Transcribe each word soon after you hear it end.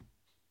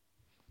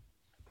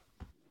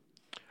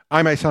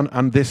I'm Asan,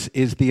 and this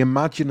is the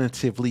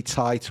imaginatively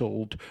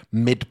titled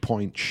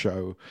Midpoint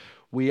Show.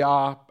 We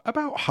are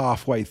about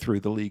halfway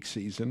through the league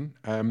season.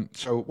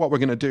 So what we're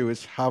going to do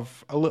is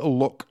have a little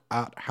look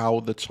at how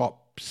the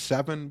top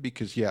seven,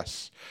 because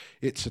yes,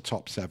 it's a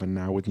top seven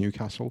now with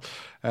Newcastle,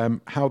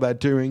 how they're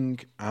doing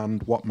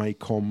and what may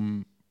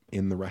come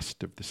in the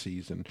rest of the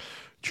season.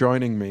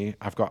 Joining me,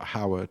 I've got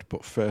Howard,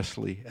 but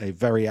firstly, a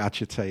very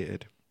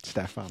agitated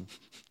Stefan.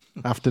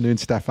 Afternoon,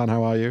 Stefan.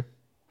 How are you?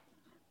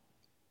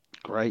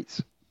 Great.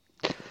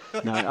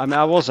 No, I mean,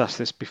 I was asked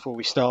this before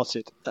we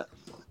started.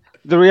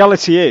 The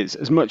reality is,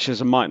 as much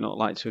as I might not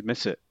like to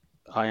admit it,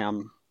 I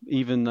am,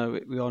 even though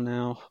we are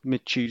now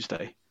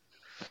mid-Tuesday,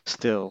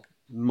 still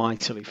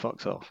mightily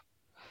fucked off.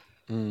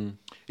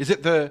 Is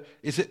it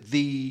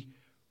the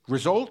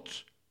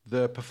result,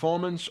 the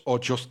performance, or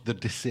just the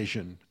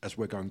decision, as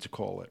we're going to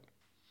call it?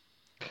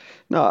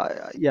 No,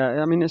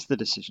 yeah, I mean, it's the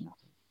decision.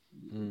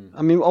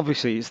 I mean,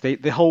 obviously, it's the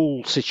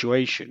whole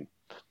situation.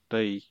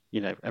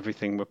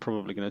 Everything we're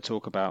probably going to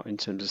talk about in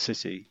terms of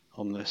City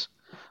on this,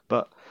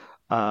 but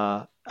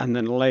and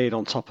then laid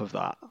on top of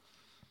that,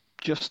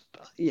 just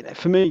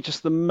for me,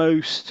 just the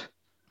most.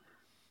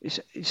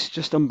 It's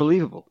just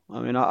unbelievable.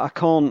 I mean, I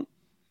can't.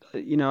 I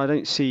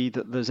don't see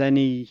that there's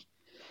any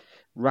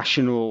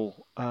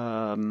rational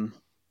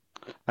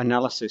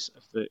analysis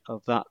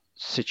of that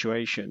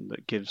situation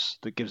that gives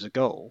a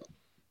goal,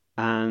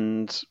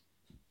 and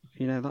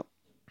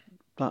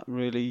that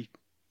really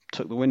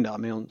took the wind out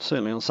of me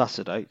certainly on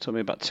Saturday. It took me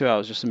about 2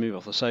 hours just to move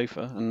off the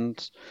sofa,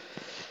 and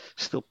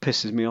still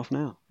pisses me off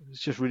now. It's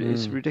just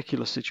it's a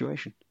ridiculous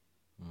situation.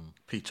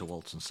 Peter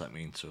Walton sent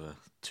me into a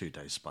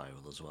 2-day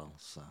spiral as well,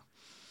 so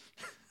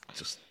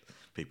just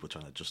people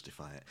trying to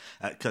justify it.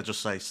 Can I just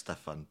say,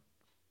 Stefan,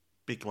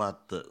 be glad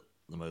that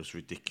the most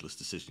ridiculous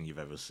decision you've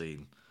ever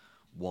seen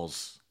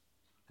was,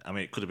 I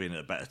mean, it could have been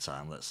at a better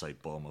time, let's say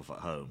Bournemouth at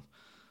home,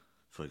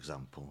 for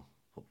example,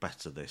 but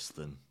better this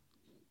than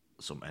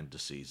some end of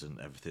season,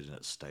 everything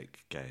at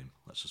stake game.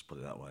 Let's just put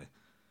it that way.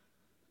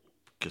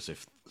 Because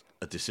if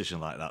a decision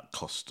like that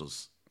cost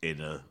us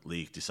in a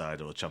league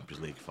decider or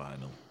Champions League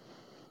final,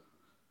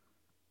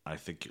 I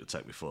think it would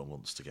take me 4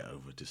 months to get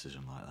over a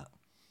decision like that.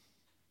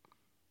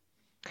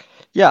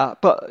 Yeah,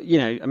 but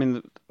I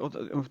mean,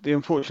 the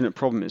unfortunate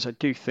problem is I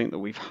do think that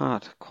we've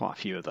had quite a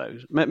few of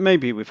those.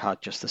 Maybe we've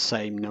had just the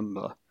same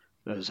number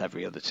as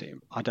every other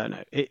team. I don't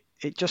know.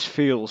 It just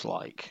feels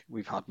like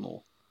we've had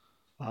more.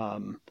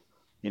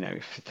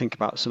 If you think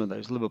about some of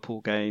those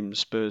Liverpool games,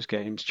 Spurs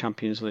games,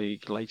 Champions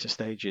League, later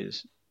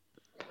stages,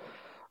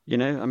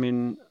 I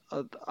mean,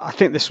 I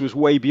think this was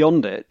way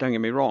beyond it, don't get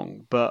me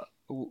wrong, but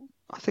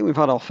I think we've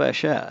had our fair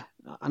share.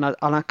 And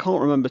I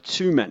can't remember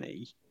too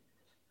many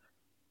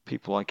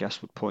people, I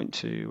guess, would point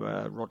to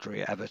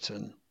Rodri at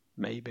Everton,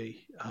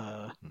 maybe.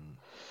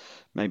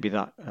 Maybe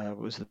that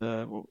was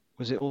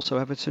it also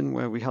Everton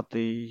where we had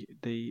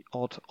the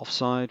odd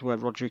offside where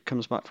Rodri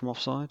comes back from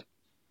offside? Do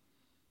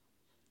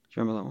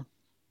you remember that one?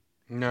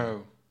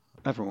 No.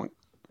 Everyone.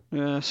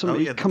 Yeah,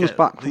 somebody comes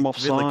back from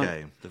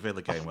offside. The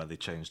Villa game where they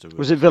changed the rules.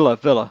 Was it Villa?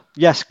 Villa.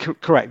 Yes,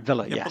 correct.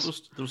 Villa, yeah, yes.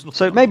 There was nothing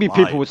so maybe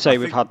people would say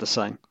we've had the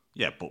same.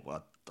 Yeah,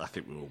 but I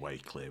think we were way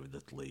clear with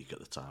the league at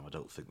the time. I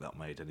don't think that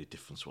made any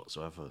difference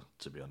whatsoever,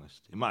 to be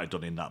honest. It might have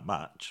done in that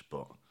match,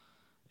 but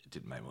it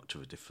didn't make much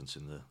of a difference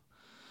in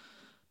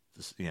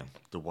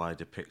the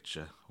wider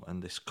picture.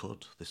 And this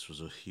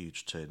was a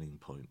huge turning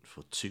point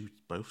for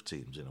both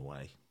teams in a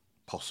way.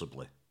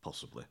 Possibly.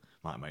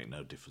 Might make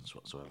no difference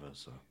whatsoever.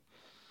 So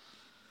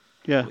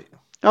yeah.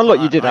 And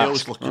look, you did I ask.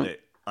 Always look at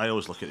it. I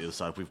always look at the other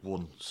side. We've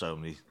won so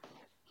many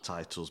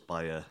titles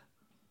by a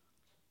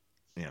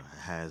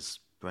hair's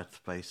breadth,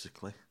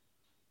 basically,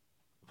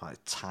 by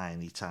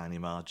tiny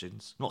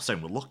margins. I'm not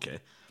saying we're lucky,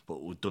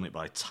 but we've done it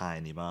by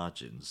tiny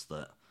margins.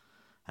 That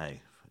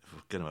hey, if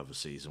we're going to have a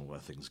season where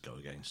things go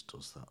against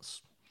us,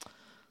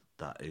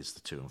 that is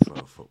the to and fro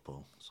of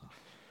football. So.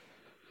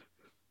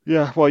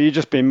 Yeah, well, you're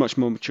just being much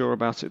more mature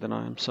about it than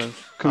I am, so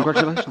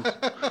congratulations.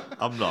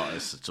 I'm not.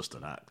 It's just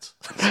an act.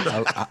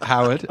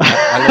 Howard,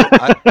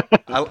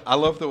 I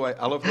love the way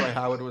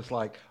Howard was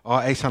like, "Oh,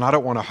 Asan, I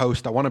don't want to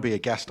host. I want to be a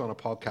guest on a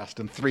podcast."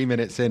 And 3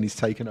 minutes in, he's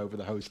taken over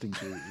the hosting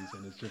duties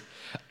and is just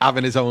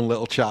having his own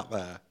little chat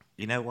there.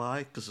 You know why?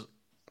 Because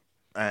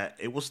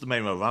it was the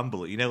Mayo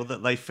Ramble. You know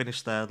that they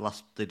finished they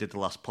did the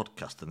last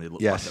podcast and they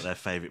looked back at their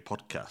favourite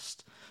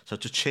podcast. So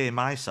to cheer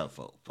myself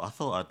up, I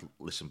thought I'd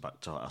listen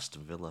back to our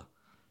Aston Villa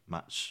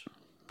match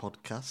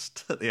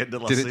podcast at the end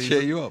of last season. Did it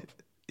cheer you up?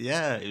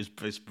 Yeah,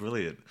 it's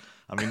brilliant.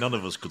 I mean, none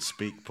of us could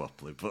speak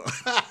properly, but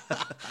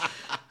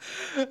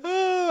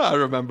I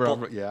remember.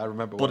 I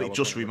remember. But it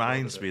just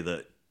reminds me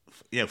that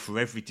for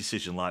every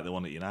decision like the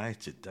one at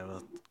United,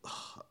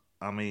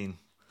 I mean,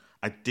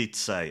 I did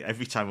say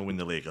every time we win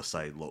the league, I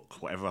say,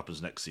 look, whatever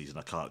happens next season,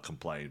 I can't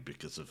complain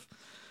because of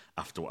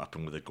after what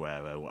happened with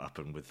Aguero, what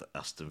happened with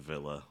Aston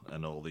Villa,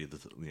 and all the other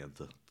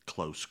the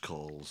close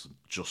calls,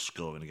 just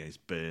scoring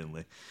against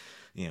Burnley.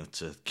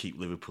 to keep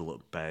Liverpool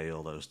at bay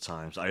all those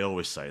times. I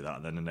always say that,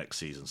 and then the next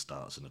season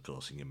starts, and of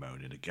course you're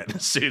moaning again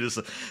as soon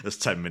as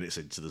 10 minutes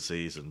into the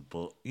season.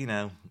 But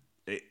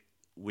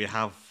we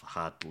have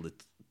had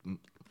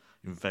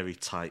in very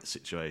tight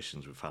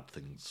situations, we've had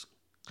things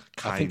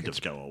kind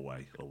of go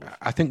away.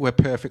 I think we're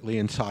perfectly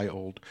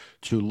entitled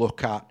to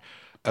look at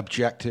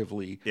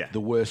objectively the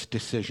worst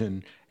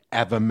decision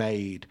ever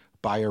made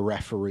by a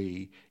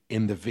referee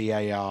in the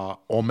VAR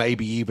or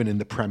maybe even in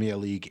the Premier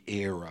League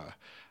era,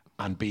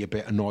 and be a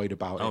bit annoyed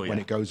about it when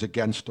it goes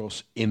against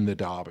us in the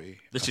derby.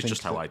 This is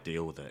just how I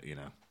deal with it,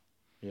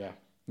 Yeah.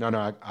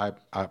 No, I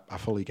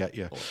fully get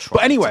you.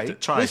 But anyway,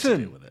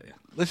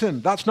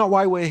 listen, that's not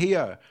why we're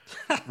here.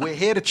 We're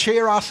here to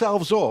cheer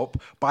ourselves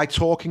up by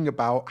talking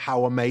about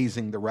how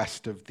amazing the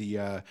rest of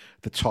the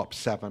top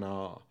 7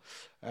 are.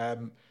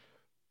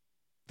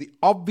 The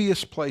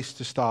obvious place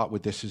to start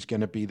with this is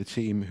going to be the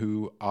team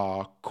who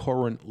are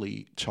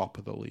currently top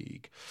of the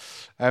league.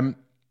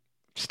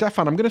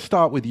 Stefan, I'm going to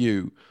start with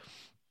you.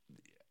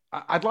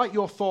 I'd like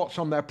your thoughts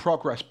on their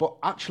progress, but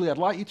actually I'd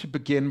like you to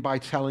begin by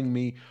telling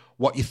me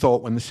what you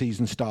thought when the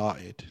season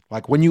started.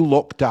 Like when you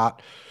look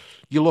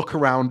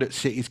around at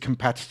City's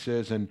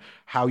competitors and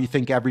how you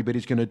think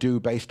everybody's going to do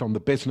based on the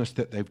business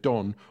that they've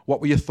done. What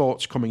were your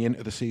thoughts coming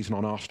into the season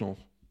on Arsenal?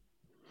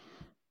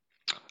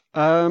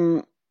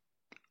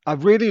 I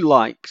really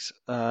liked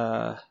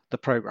the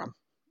program.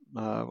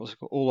 What's it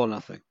called? All or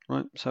Nothing,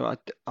 right? So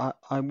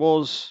I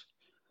was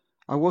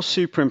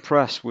super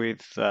impressed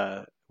with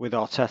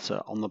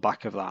Arteta on the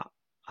back of that,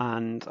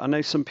 and I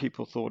know some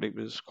people thought it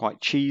was quite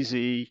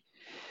cheesy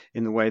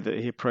in the way that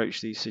he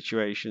approached these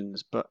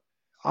situations, but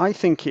I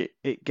think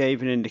it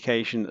gave an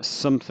indication that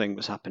something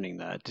was happening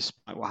there,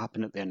 despite what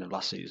happened at the end of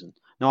last season.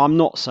 Now, I'm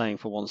not saying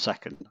for one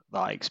second that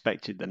I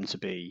expected them to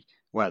be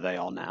where they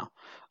are now.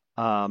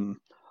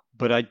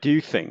 But I do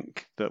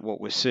think that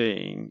what we're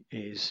seeing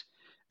is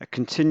a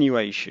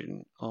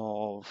continuation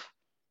of,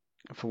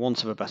 for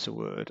want of a better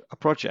word, a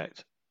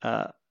project,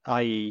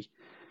 i.e.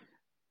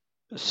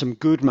 some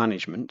good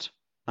management.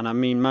 And I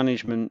mean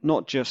management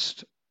not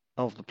just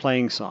of the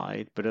playing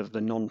side, but of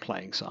the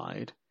non-playing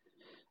side.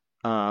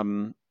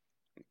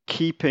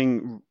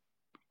 Keeping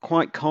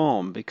quite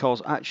calm,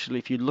 because actually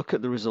if you look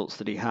at the results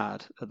that he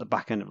had at the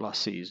back end of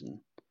last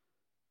season,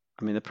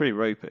 I mean, they're pretty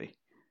ropey.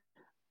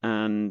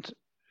 And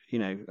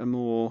a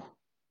more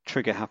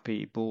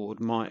trigger-happy board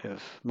might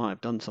have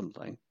done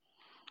something.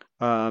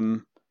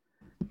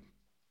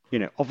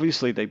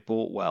 Obviously they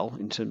bought well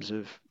in terms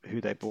of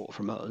who they bought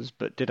from us,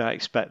 but did I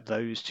expect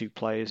those 2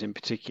 players in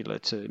particular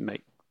to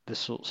make the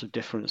sorts of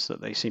difference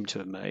that they seem to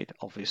have made?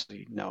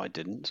 Obviously, no, I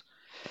didn't.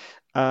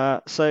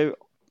 So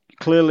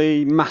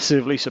clearly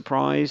massively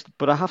surprised,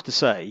 but I have to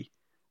say,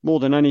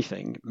 more than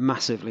anything,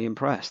 massively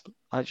impressed.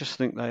 I just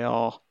think they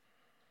are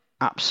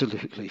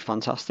absolutely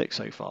fantastic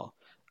so far.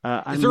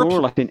 And more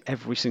or less in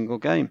every single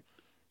game.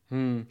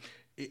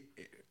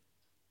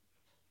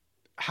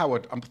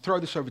 Howard, I'm throw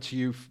this over to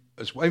you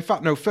as well. In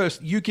fact, no,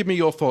 first, you give me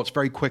your thoughts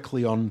very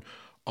quickly on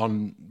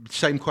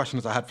same question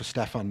as I had for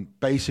Stefan.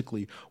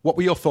 Basically, what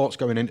were your thoughts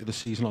going into the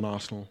season on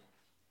Arsenal?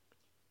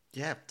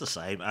 Yeah, the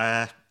same.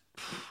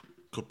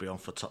 Could be on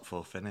for top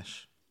 4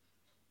 finish.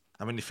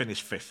 I mean, they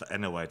finished 5th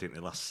anyway, didn't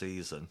they, last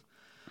season?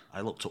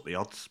 I looked up the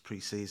odds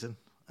pre-season.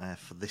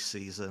 For this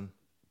season,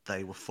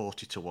 they were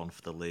 40-1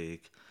 for the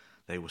league.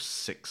 They were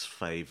 6th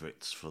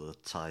favourites for the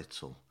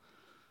title.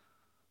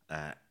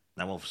 Now,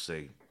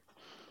 obviously,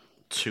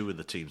 2 of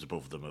the teams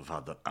above them have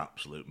had an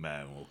absolute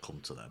mare, and we'll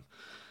come to them.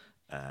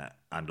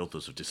 And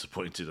others have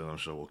disappointed, and I'm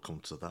sure we'll come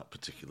to that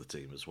particular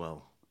team as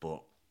well.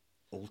 But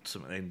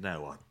ultimately,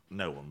 no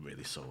one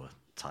really saw a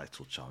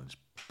title challenge.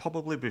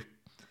 Probably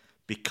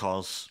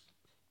because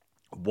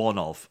one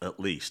of, at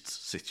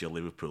least, City or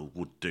Liverpool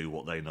would do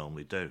what they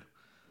normally do.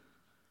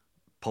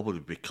 Probably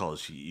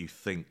because you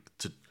think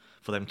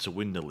for them to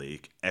win the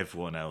league,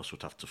 everyone else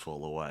would have to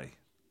fall away.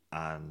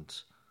 And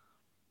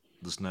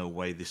there's no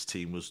way this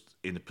team was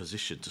in a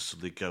position to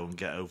suddenly go and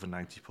get over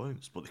 90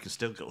 points. But they can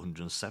still get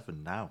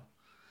 107 now.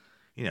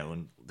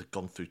 And they've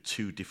gone through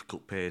 2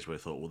 difficult periods where I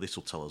thought, well, this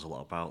will tell us a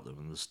lot about them,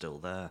 and they're still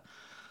there.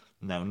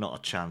 No, not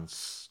a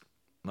chance.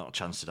 Not a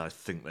chance did I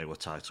think they were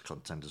title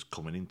contenders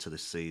coming into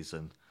this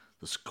season.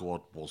 The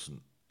squad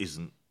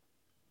isn't.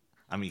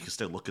 I mean, you can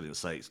still look at it and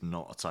say it's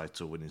not a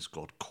title-winning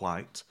squad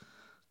quite,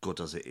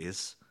 good as it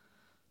is.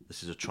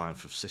 This is a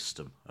triumph of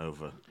system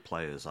over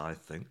players, I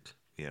think.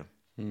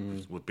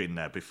 We've been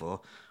there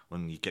before.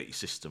 When you get your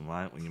system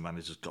right, when your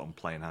manager's got on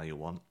playing how you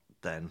want,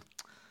 then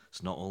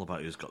it's not all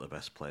about who's got the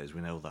best players.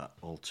 We know that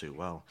all too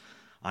well.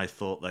 I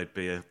thought they'd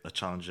be a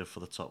challenger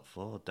for the top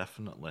 4,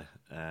 definitely,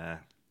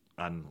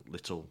 and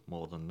little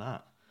more than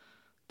that.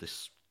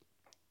 This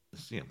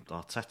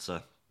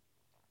Arteta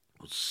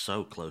was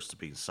so close to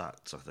being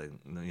sacked, I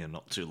think,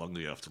 not too long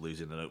ago after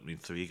losing an opening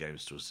 3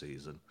 games to a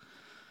season.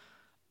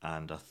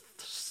 And I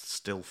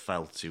still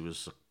felt he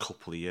was a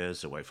couple of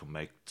years away from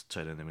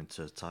turning them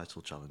into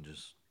title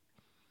challengers.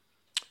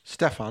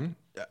 Stefan,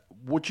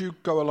 would you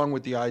go along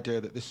with the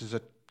idea that this is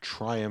a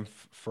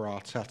triumph for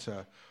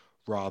Arteta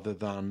rather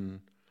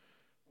than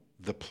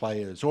the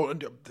players, or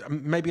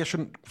maybe I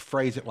shouldn't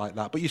phrase it like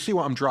that, but you see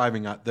what I'm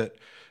driving at, that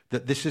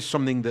this is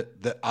something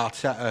that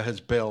Arteta has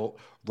built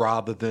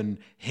rather than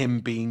him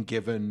being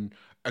given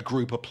a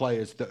group of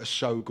players that are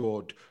so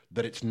good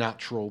that it's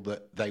natural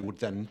that they would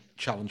then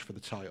challenge for the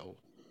title.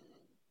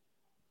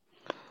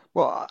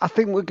 Well, I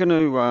think we're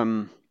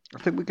going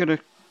to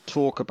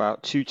talk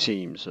about two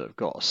teams that have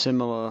got a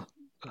similar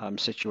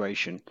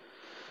situation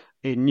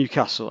in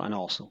Newcastle and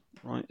Arsenal,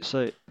 right?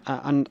 So,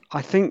 and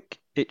I think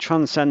it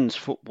transcends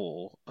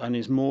football and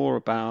is more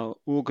about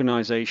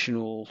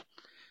organisational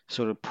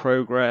sort of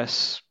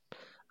progress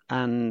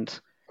and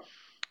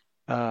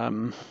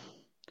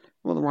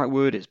what the right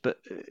word is, but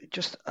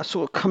just a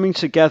sort of coming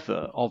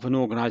together of an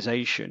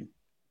organisation,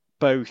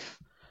 both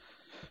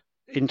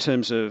in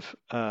terms of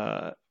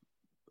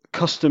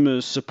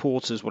customers,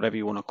 supporters, whatever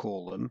you want to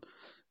call them,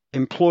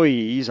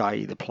 employees,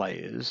 i.e. the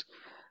players,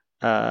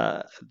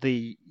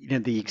 the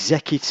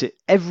executive,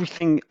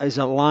 everything is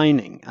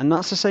aligning, and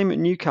that's the same at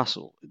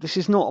Newcastle. This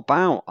is not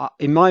about,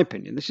 in my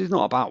opinion, this is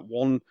not about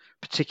one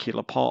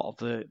particular part of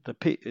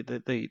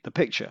the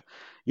picture.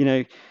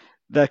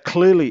 They're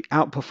clearly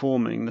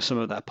outperforming the sum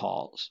of their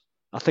parts.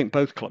 I think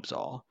both clubs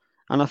are,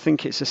 and I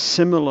think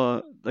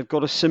they've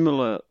got a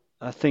similar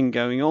thing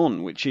going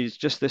on, which is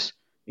just this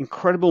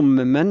incredible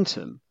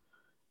momentum,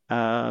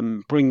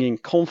 bringing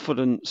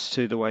confidence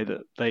to the way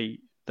that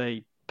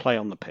they play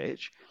on the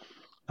pitch.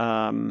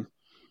 And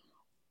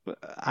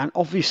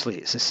obviously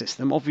it's a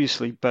system.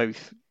 Obviously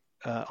both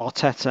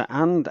Arteta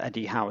and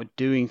Eddie Howe are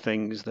doing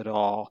things that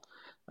are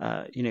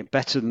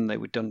better than they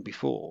were done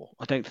before.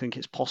 I don't think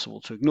it's possible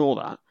to ignore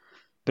that,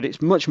 but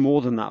it's much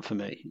more than that for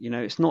me.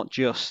 It's not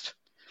just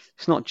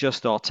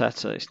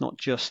Arteta. It's not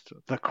just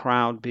the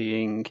crowd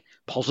being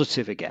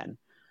positive again.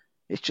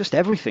 It's just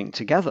everything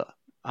together,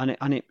 and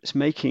it's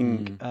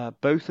making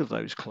both of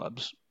those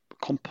clubs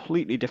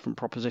completely different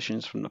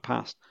propositions from the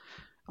past.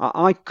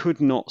 I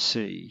could not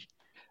see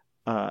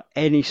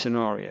any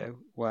scenario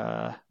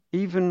where,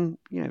 even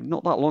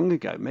not that long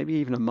ago, maybe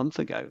even a month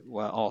ago,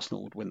 where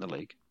Arsenal would win the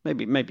league.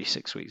 Maybe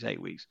 6 weeks,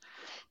 8 weeks,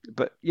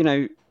 but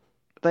they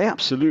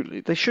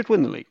should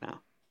win the league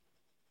now.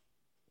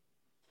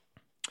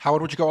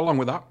 Howard, would you go along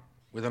with that?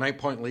 With an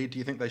 8-point lead, do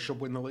you think they should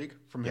win the league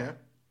from here?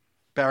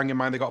 Bearing in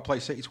mind they got to play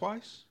City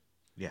twice?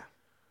 Yeah.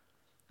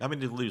 I mean,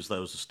 they lose,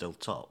 those are still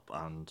top,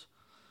 and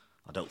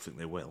I don't think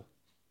they will.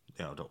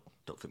 I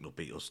don't think they'll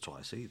beat us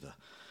twice either.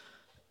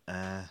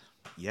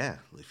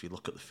 If you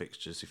look at the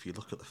fixtures, if you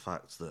look at the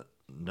fact that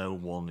no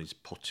one is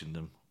putting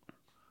them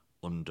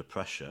under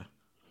pressure,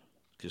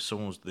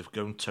 because they've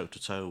gone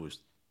toe-to-toe with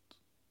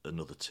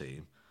another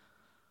team,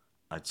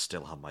 I'd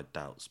still have my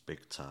doubts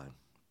big time.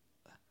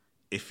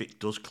 If it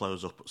does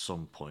close up at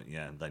some point,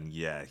 then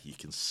you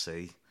can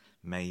see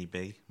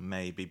maybe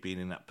being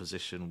in that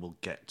position will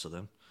get to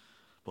them.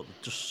 But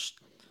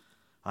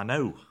I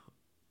know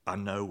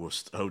we're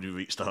only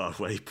reached the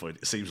halfway point.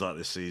 It seems like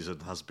this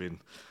season has been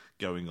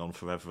going on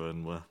forever,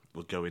 and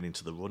we're going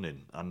into the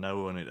running. I know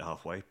we're only at the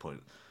halfway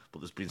point, but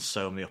there's been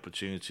so many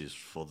opportunities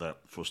for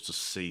us to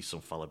see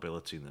some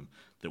fallibility in them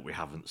that we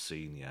haven't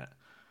seen yet.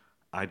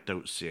 I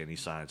don't see any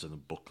signs of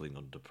them buckling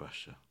under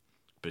pressure,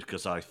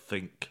 because I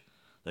think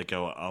they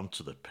go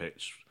onto the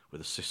pitch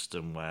with a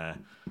system where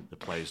the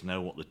players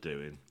know what they're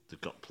doing.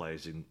 They've got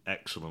players in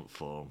excellent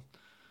form.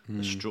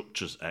 The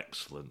structure's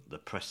excellent. The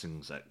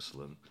pressing's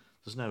excellent.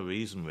 There's no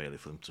reason really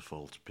for them to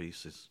fall to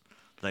pieces.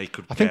 They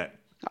could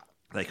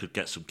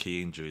get some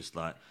key injuries,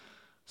 like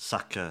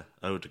Saka,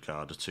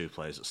 Odegaard are two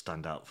players that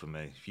stand out for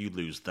me. If you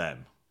lose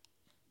them,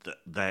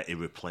 they're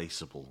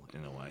irreplaceable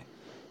in a way.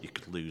 You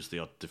could lose the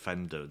odd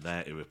defender,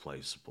 they're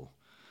irreplaceable.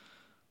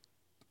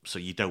 So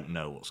you don't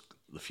know what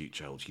the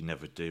future holds. You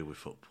never do with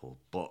football.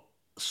 But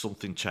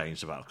something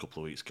changed about a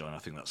couple of weeks ago, and I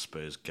think that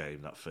Spurs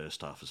game, that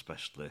first half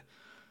especially,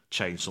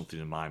 changed something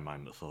in my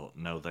mind that thought,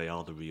 no, they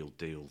are the real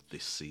deal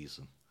this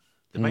season.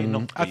 They may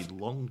not be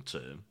long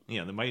term.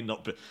 They may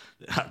not be.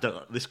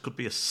 This could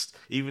be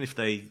even if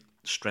they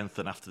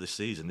strengthen after this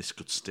season, this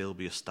could still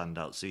be a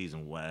standout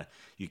season where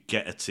you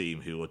get a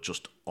team who are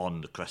just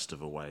on the crest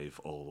of a wave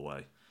all the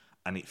way,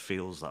 and it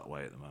feels that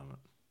way at the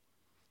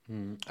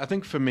moment. I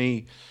think for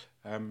me,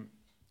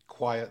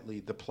 quietly,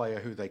 the player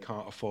who they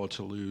can't afford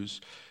to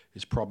lose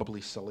is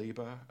probably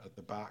Saliba at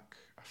the back.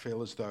 I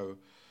feel as though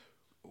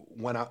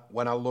when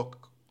I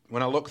look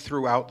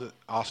throughout the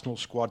Arsenal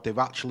squad, they've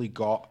actually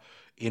got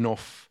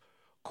enough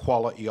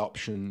quality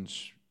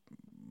options.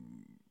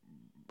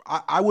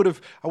 I would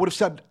have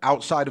said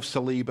outside of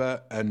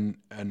Saliba and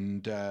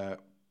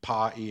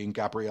Partey and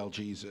Gabriel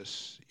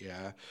Jesus,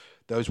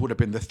 those would have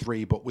been the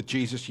three. But with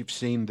Jesus, you've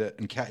seen that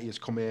Nketiah has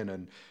come in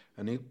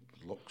and he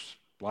looks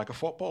like a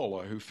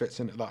footballer who fits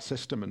into that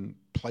system and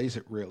plays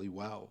it really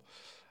well.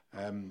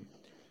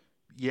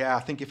 I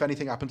think if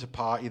anything happened to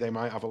Partey, they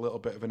might have a little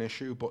bit of an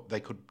issue, but they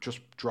could just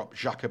drop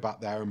Xhaka back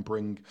there and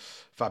bring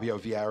Fabio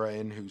Vieira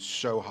in, who's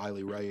so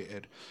highly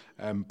rated.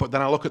 But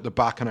then I look at the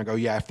back and I go,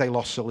 if they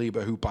lost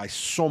Saliba, who by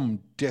some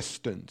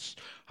distance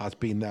has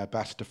been their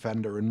best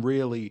defender and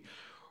really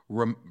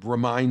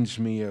reminds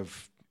me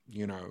of,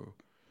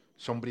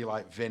 somebody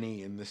like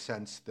Vinny in the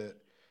sense that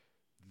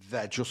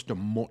they're just a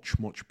much,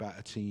 much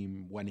better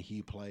team when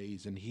he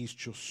plays, and he's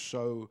just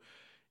so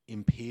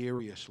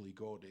imperiously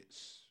good.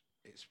 It's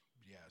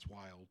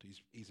wild.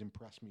 He's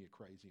impressed me a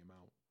crazy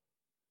amount.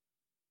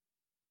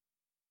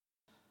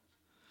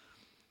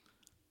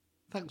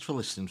 Thanks for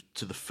listening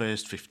to the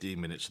first 15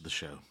 minutes of the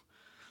show.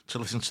 To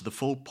listen to the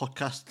full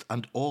podcast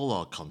and all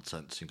our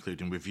contents,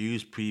 including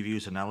reviews,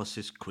 previews,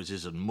 analysis,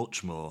 quizzes and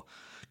much more,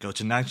 go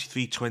to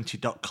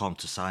 9320.com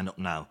to sign up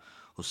now,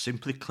 or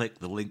simply click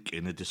the link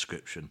in the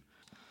description.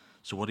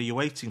 So what are you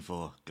waiting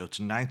for? Go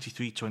to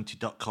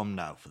 9320.com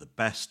now for the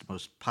best,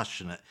 most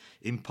passionate,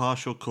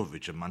 impartial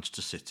coverage of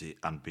Manchester City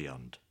and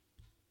beyond.